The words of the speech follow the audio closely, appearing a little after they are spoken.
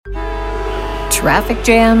Traffic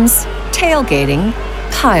jams, tailgating,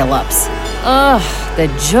 pileups. Ugh, the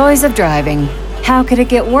joys of driving. How could it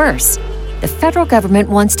get worse? The federal government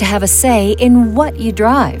wants to have a say in what you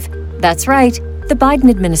drive. That's right. The Biden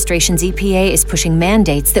administration's EPA is pushing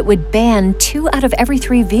mandates that would ban 2 out of every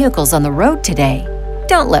 3 vehicles on the road today.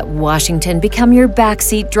 Don't let Washington become your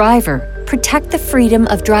backseat driver. Protect the freedom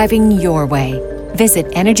of driving your way. Visit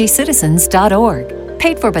EnergyCitizens.org.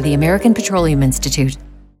 Paid for by the American Petroleum Institute.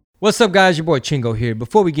 What's up, guys? Your boy Chingo here.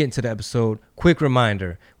 Before we get into the episode, quick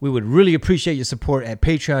reminder. We would really appreciate your support at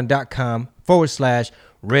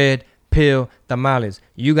patreon.com/Red Pill Tamales.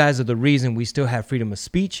 You guys are the reason we still have freedom of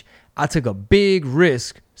speech. I took a big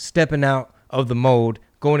risk stepping out of the mold,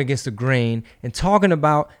 going against the grain, and talking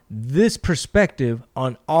about this perspective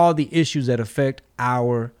on all the issues that affect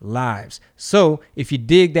our lives. So if you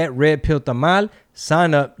dig that Red Pill Tamal,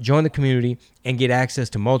 sign up, join the community, and get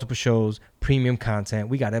access to multiple shows, premium content.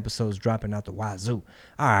 We got episodes dropping out the wazoo.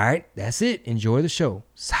 All right, that's it. Enjoy the show.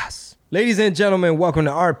 Sas. Ladies and gentlemen, welcome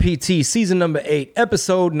to RPT season number 8,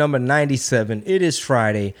 episode number 97. It is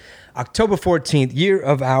Friday, October 14th, year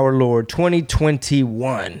of our Lord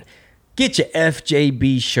 2021. Get your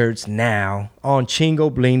FJB shirts now on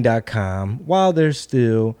chingobling.com while they're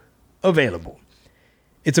still available.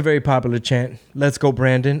 It's a very popular chant. Let's go,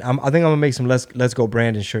 Brandon. I think I'm going to make some Let's Go,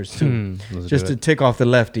 Brandon shirts too. Just to tick off the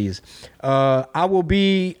lefties.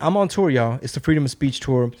 I'm on tour, y'all. It's the Freedom of Speech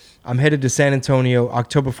Tour. I'm headed to San Antonio,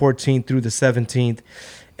 October 14th through the 17th.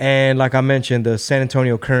 And like I mentioned, the San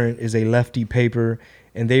Antonio Current is a lefty paper,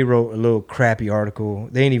 and they wrote a little crappy article.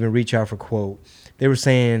 They didn't even reach out for quote. They were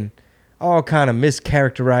saying all kind of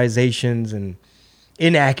mischaracterizations and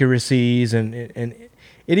inaccuracies, and it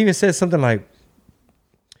even says something like,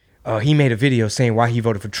 he made a video saying why he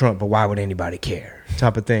voted for Trump, but why would anybody care?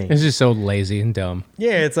 Type of thing. It's just so lazy and dumb.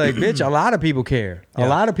 Yeah, it's like, bitch, a lot of people care. Yeah. A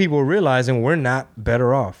lot of people are realizing we're not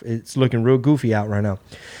better off. It's looking real goofy out right now.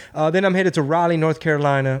 Then I'm headed to Raleigh, North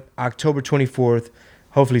Carolina, October 24th.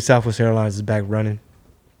 Hopefully Southwest Airlines is back running.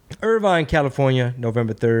 Irvine, California,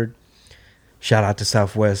 November 3rd. Shout out to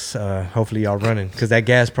Southwest. Hopefully y'all running because that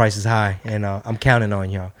gas price is high, and I'm counting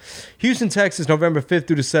on y'all. Houston, Texas, November 5th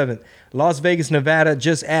through the 7th. Las Vegas, Nevada,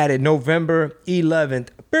 just added November 11th.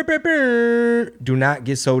 Do not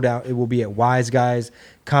get sold out. It will be at Wise Guys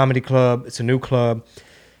Comedy Club. It's a new club.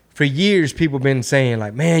 For years, people have been saying,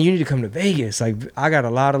 like, man, you need to come to Vegas. Like, I got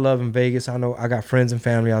a lot of love in Vegas. I know I got friends and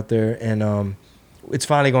family out there, and it's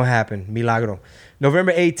finally going to happen. Milagro.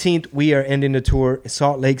 November 18th, we are ending the tour in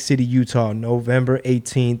Salt Lake City, Utah. November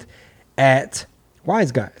 18th at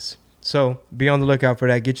Wise Guys. So be on the lookout for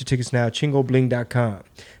that. Get your tickets now. chingobling.com.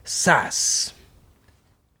 Sas.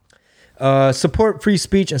 Support free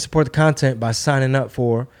speech and support the content by signing up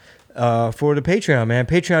for the Patreon, man.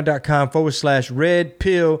 Patreon.com/Red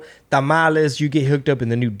Pill Tamales. You get hooked up in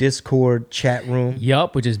the new Discord chat room.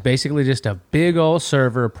 Yup, which is basically just a big old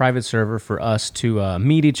server, a private server for us to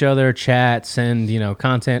meet each other, chat, send,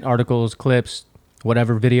 content, articles, clips,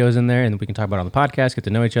 whatever videos in there, and we can talk about it on the podcast, get to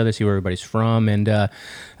know each other, see where everybody's from, and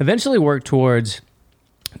eventually work towards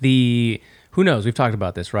the... Who knows? We've talked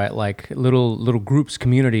about this, right? Like little groups,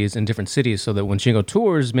 communities in different cities, so that when Chingo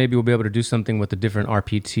tours, maybe we'll be able to do something with the different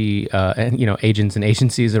RPT, agents and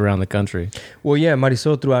agencies around the country. Well, yeah,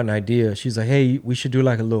 Marisol threw out an idea. She's like, "Hey, we should do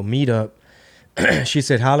like a little meetup." She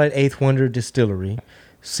said, "Holla at Eighth Wonder Distillery,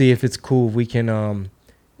 see if it's cool. If we can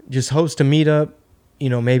just host a meetup.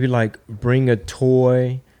 Maybe like bring a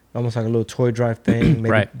toy." Almost like a little toy drive thing. Maybe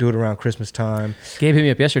right. Do it around Christmas time. Gabe hit me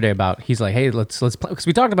up yesterday about, he's like, hey, let's play. Because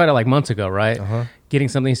we talked about it like months ago, right? Uh-huh. Getting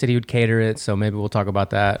something, he said he would cater it. So maybe we'll talk about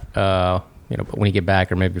that, when you get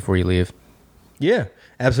back or maybe before you leave. Yeah,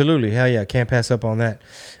 absolutely. Hell yeah. Can't pass up on that.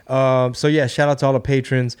 So yeah, shout out to all the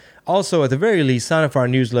patrons. Also, at the very least, sign up for our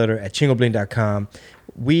newsletter at chingobling.com.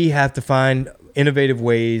 We have to find innovative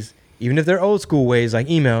ways, even if they're old school ways like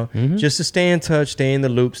email, just to stay in touch, stay in the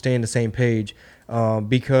loop, stay in the same page.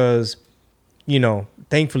 Because,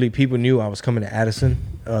 thankfully people knew I was coming to Addison,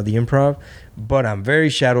 the Improv, but I'm very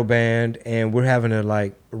shadow banned, and we're having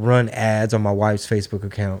to run ads on my wife's Facebook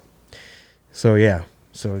account. So yeah,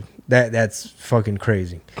 that's fucking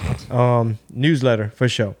crazy. Newsletter for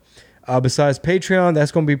sure. Besides Patreon,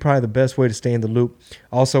 that's going to be probably the best way to stay in the loop.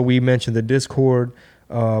 Also, we mentioned the Discord,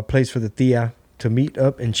 place for the Thea to meet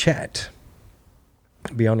up and chat.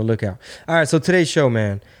 Be on the lookout. All right, so today's show,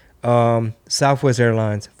 man. Southwest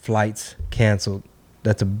Airlines flights canceled.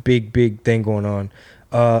 That's a big thing going on.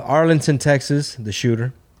 Arlington, Texas, the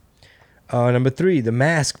shooter. Number 3, the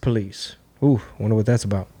mask police. Ooh, wonder what that's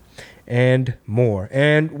about. And more.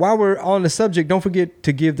 And while we're on the subject, don't forget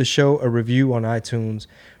to give the show a review on iTunes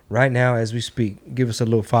right now as we speak. Give us a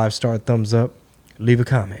little 5-star thumbs up. leave a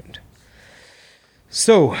comment.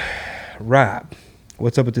 So, Rob,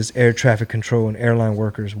 what's up with this air traffic control and airline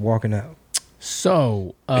workers walking out?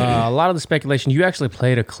 So, a lot of the speculation, you actually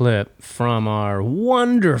played a clip from our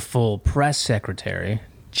wonderful press secretary,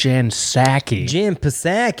 Jen Psaki. Jen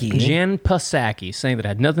Psaki, saying that it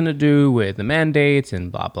had nothing to do with the mandates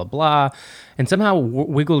and blah, blah, blah. And somehow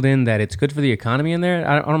wiggled in that it's good for the economy in there.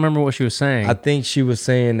 I don't remember what she was saying. I think she was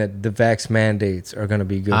saying that the vax mandates are going to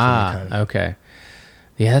be good for the economy. Okay.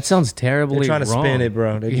 Yeah, that sounds terribly wrong. They're trying to spin it,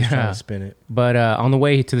 bro. They're just trying to spin it. But on the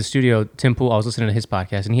way to the studio, Tim Pool, I was listening to his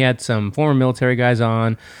podcast, and he had some former military guys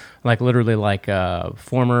on, like literally like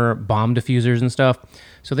former bomb diffusers and stuff.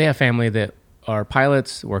 So they have family that are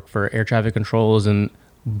pilots, work for air traffic controls, and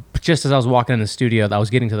just as I was walking in the studio, I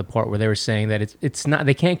was getting to the part where they were saying that it's not,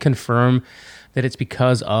 they can't confirm that it's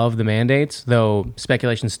because of the mandates, though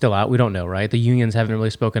speculation's still out. We don't know, right? The unions haven't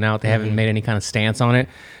really spoken out. They haven't made any kind of stance on it.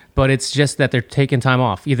 But it's just that they're taking time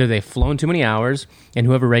off. Either they've flown too many hours, and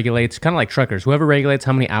whoever regulates, kind of like truckers, whoever regulates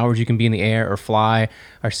how many hours you can be in the air or fly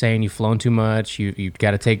are saying you've flown too much, you've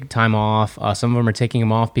got to take time off. Some of them are taking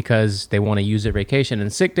them off because they want to use their vacation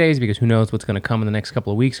and sick days because who knows what's going to come in the next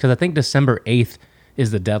couple of weeks. Because I think December 8th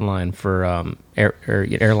is the deadline for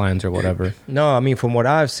airlines or whatever. No, I mean, from what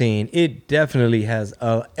I've seen, it definitely has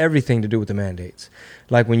everything to do with the mandates.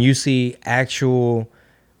 Like when you see actual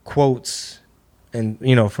quotes and,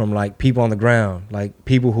 you know, from like people on the ground, like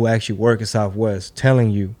people who actually work at Southwest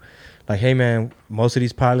telling you like, hey man, most of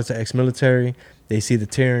these pilots are ex-military. They see the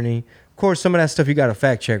tyranny. Of course, some of that stuff you got to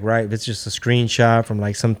fact check, right? If it's just a screenshot from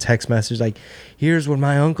like some text message, like here's what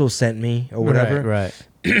my uncle sent me or whatever. Right.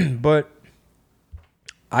 But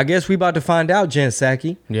I guess we about to find out, Jen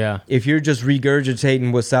Psaki. Yeah. If you're just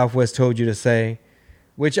regurgitating what Southwest told you to say,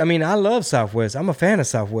 which, I mean, I love Southwest. I'm a fan of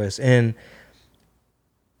Southwest. And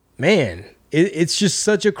man, it's just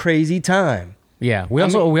such a crazy time. Yeah, we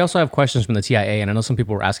also have questions from the TIA, and I know some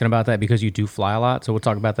people were asking about that because you do fly a lot, so we'll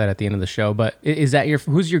talk about that at the end of the show. But is that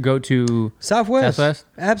who's your go-to? Southwest?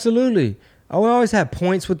 Absolutely. We always have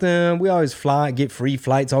points with them. We always get free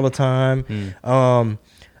flights all the time.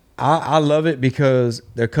 I love it because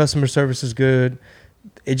their customer service is good.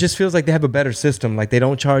 It just feels like they have a better system. Like they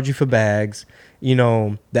don't charge you for bags. You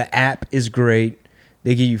know, the app is great.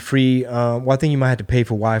 They give you free. Well, I think you might have to pay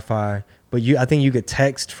for Wi-Fi. But I think you get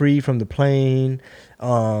text free from the plane.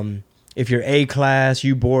 If you're A class,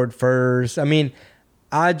 you board first. I mean,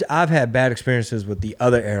 I've had bad experiences with the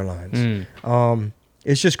other airlines.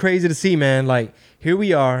 It's just crazy to see, man. Like, here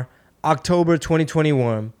we are, October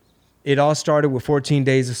 2021. It all started with 14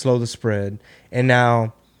 days to slow the spread. And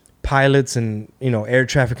now pilots and, you know, air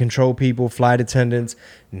traffic control people, flight attendants,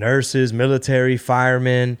 nurses, military,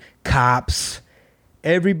 firemen, cops,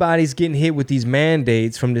 everybody's getting hit with these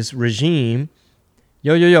mandates from this regime.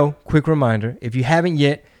 Yo, quick reminder. If you haven't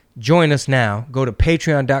yet, join us now. Go to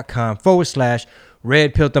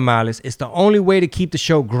patreon.com/Red Pill Tamales. It's the only way to keep the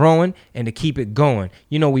show growing and to keep it going.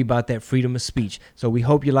 You know we about that freedom of speech. So we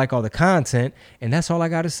hope you like all the content. And that's all I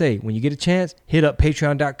got to say. When you get a chance, hit up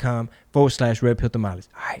patreon.com/Red Pill Tamales.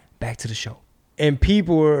 All right, back to the show. And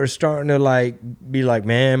people are starting to be like,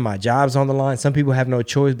 man, my job's on the line. Some people have no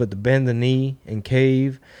choice but to bend the knee and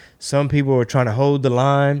cave. Some people are trying to hold the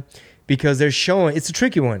line because they're showing, it's a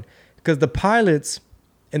tricky one, because the pilots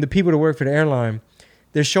and the people that work for the airline,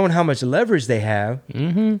 they're showing how much leverage they have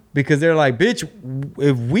because they're like, bitch,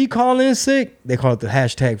 if we call in sick, they call it the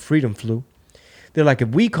hashtag freedom flu. They're like, if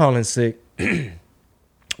we call in sick,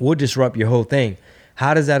 we'll disrupt your whole thing.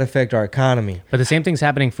 How does that affect our economy? But the same thing's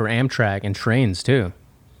happening for Amtrak and trains too.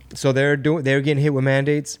 So they're getting hit with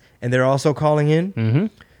mandates, and they're also calling in.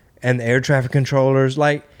 And the air traffic controllers,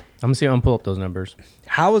 like, I'm gonna pull up those numbers.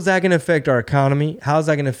 How is that going to affect our economy? How is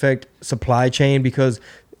that going to affect supply chain? Because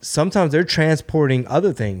sometimes they're transporting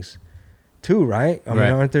other things too, right? I mean,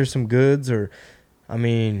 aren't there some goods or, I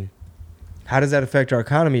mean, how does that affect our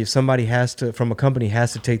economy if somebody from a company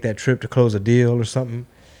has to take that trip to close a deal or something?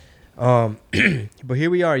 But here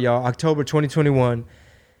we are, y'all, October 2021,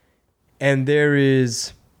 and there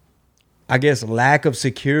is, I guess, lack of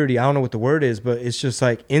security. I don't know what the word is, but it's just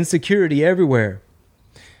like insecurity everywhere.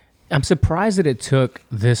 I'm surprised that it took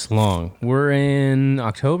this long. We're in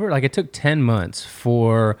October. Like, it took 10 months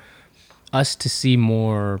for us to see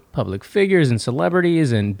more public figures and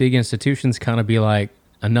celebrities and big institutions kind of be like,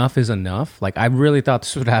 enough is enough. Like, I really thought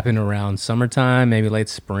this would happen around summertime, maybe late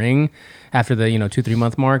spring, after the 2-3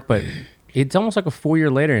 month mark. But it's almost like a 4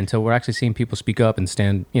 year later until we're actually seeing people speak up and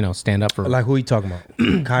stand up for. Like, who are you talking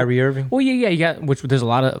about? Kyrie Irving? Well, yeah, you got, which there's a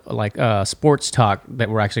lot of sports talk that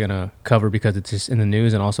we're actually going to cover because it's just in the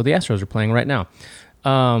news, and also the Astros are playing right now.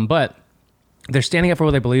 But they're standing up for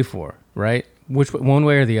what they believe for, right? Which one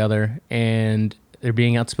way or the other, and they're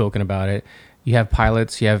being outspoken about it. You have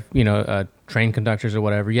pilots, you have train conductors or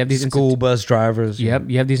whatever. You have these school bus drivers. Yep,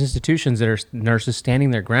 you have these institutions that are nurses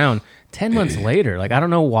standing their ground. 10 months later, like I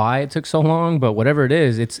don't know why it took so long, but whatever it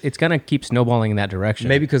is, it's gonna keep snowballing in that direction.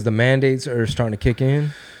 Maybe because the mandates are starting to kick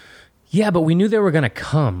in. Yeah, but we knew they were going to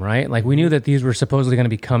come, right? Like we knew that these were supposedly going to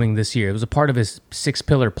be coming this year. It was a part of his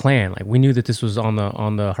 6-pillar plan. Like we knew that this was on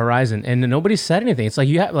the horizon, and nobody said anything. It's like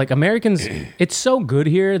you have like Americans. It's so good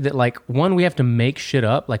here that like one, we have to make shit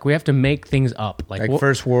up. Like we have to make things up. Like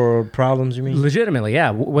first world problems. You mean? Legitimately, yeah.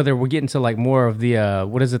 Whether we're getting to like more of the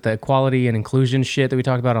the equality and inclusion shit that we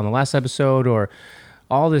talked about on the last episode, or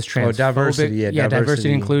all this diversity,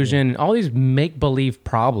 diversity, inclusion, all these make-believe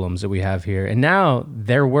problems that we have here. And now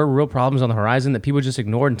there were real problems on the horizon that people just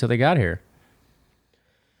ignored until they got here.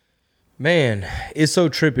 Man, it's so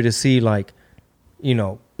trippy to see like,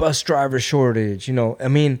 bus driver shortage, I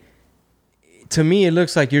mean, to me, it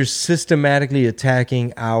looks like you're systematically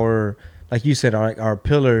attacking our, like you said, our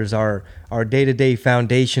pillars, our day-to-day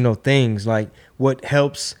foundational things, like what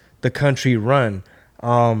helps the country run.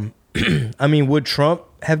 I mean, would Trump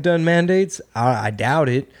have done mandates? I doubt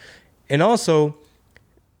it. And also,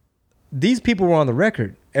 these people were on the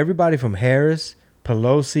record. Everybody from Harris,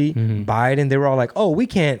 Pelosi, Biden, they were all like, oh,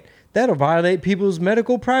 that'll violate people's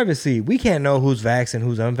medical privacy. We can't know who's vaxxed and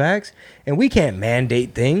who's unvaxxed, and we can't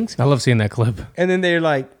mandate things. I love seeing that clip. And then they're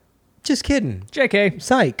like, just kidding. JK.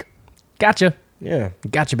 Psych. Gotcha. Yeah.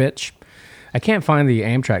 Gotcha, bitch. I can't find the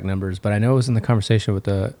Amtrak numbers, but I know it was in the conversation with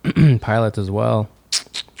the pilots as well.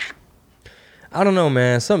 I don't know,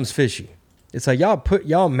 man. Something's fishy. It's like y'all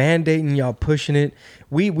mandating, y'all pushing it.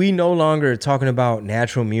 We no longer are talking about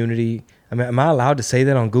natural immunity. I mean, am I allowed to say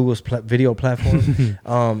that on Google's video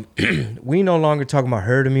platform? We no longer talking about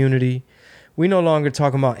herd immunity. We no longer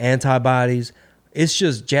talking about antibodies. It's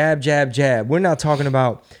just jab, jab, jab. We're not talking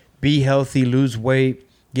about be healthy, lose weight,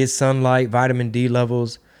 get sunlight, vitamin D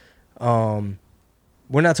levels. We're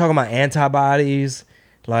not talking about antibodies.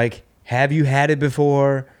 Like, have you had it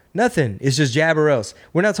before? Nothing. It's just jab or else.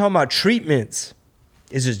 We're not talking about treatments.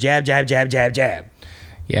 It's just jab, jab, jab, jab, jab.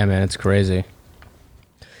 Yeah, man, it's crazy.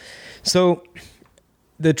 So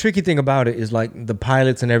the tricky thing about it is like the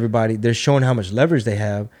pilots and everybody, they're showing how much leverage they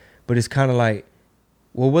have, but it's kind of like,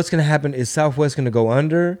 well, what's going to happen? Is Southwest going to go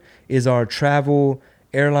under? Is our travel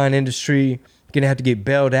airline industry going to have to get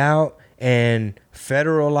bailed out and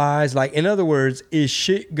federalized? Like, in other words, is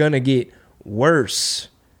shit going to get worse?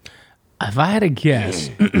 If I had to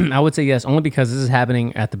guess, I would say yes, only because this is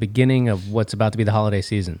happening at the beginning of what's about to be the holiday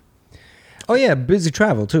season. Oh, yeah, busy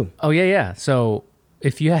travel, too. Oh, yeah. So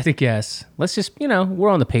if you had to guess, let's just, we're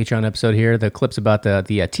on the Patreon episode here. The clip's about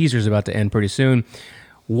the teaser's about to end pretty soon.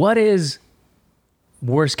 What is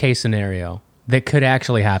worst case scenario that could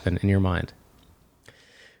actually happen in your mind?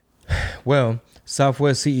 Well,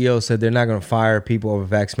 Southwest CEO said they're not going to fire people over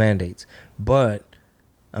vax mandates. But,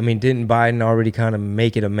 I mean, didn't Biden already kind of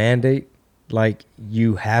make it a mandate? Like,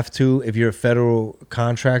 you have to if you're a federal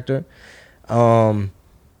contractor. For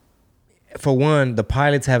one, the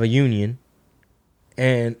pilots have a union.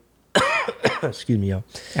 And, excuse me, y'all.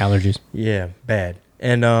 Allergies. Yeah, bad.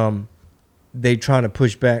 And they trying to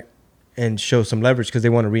push back and show some leverage because they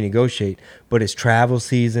want to renegotiate. But it's travel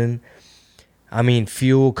season. I mean,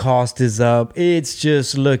 fuel cost is up. It's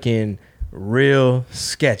just looking real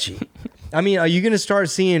sketchy. I mean, are you going to start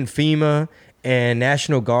seeing FEMA and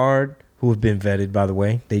National Guard, who have been vetted, by the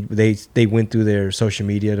way? They went through their social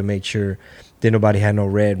media to make sure that nobody had no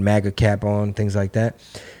red MAGA cap on, things like that.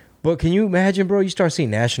 But can you imagine, bro, you start seeing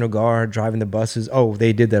National Guard driving the buses. Oh,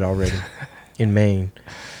 they did that already in Maine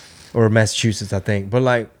or Massachusetts, I think. But,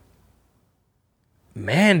 like,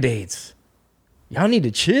 mandates. Y'all need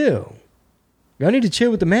to chill. Y'all need to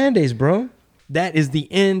chill with the mandates, bro. That is the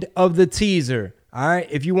end of the teaser. All right.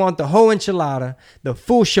 If you want the whole enchilada, the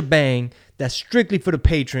full shebang, that's strictly for the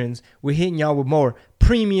patrons. We're hitting y'all with more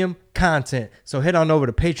premium content. So head on over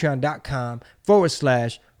to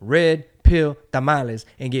patreon.com/Red Pill Tamales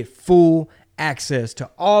and get full access to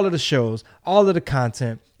all of the shows, all of the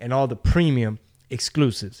content, and all the premium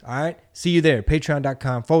exclusives. All right. See you there.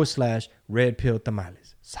 Patreon.com/Red Pill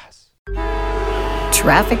Tamales. Sas.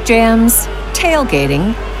 Traffic jams,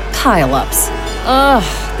 tailgating, pileups. Ugh,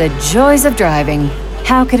 the joys of driving.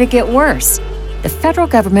 How could it get worse? The federal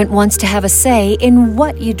government wants to have a say in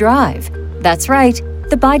what you drive. That's right.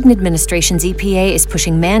 The Biden administration's EPA is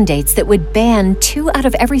pushing mandates that would ban 2 out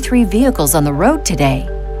of every 3 vehicles on the road today.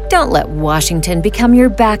 Don't let Washington become your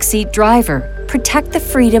backseat driver. Protect the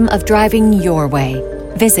freedom of driving your way.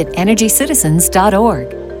 Visit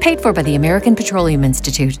EnergyCitizens.org. Paid for by the American Petroleum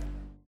Institute.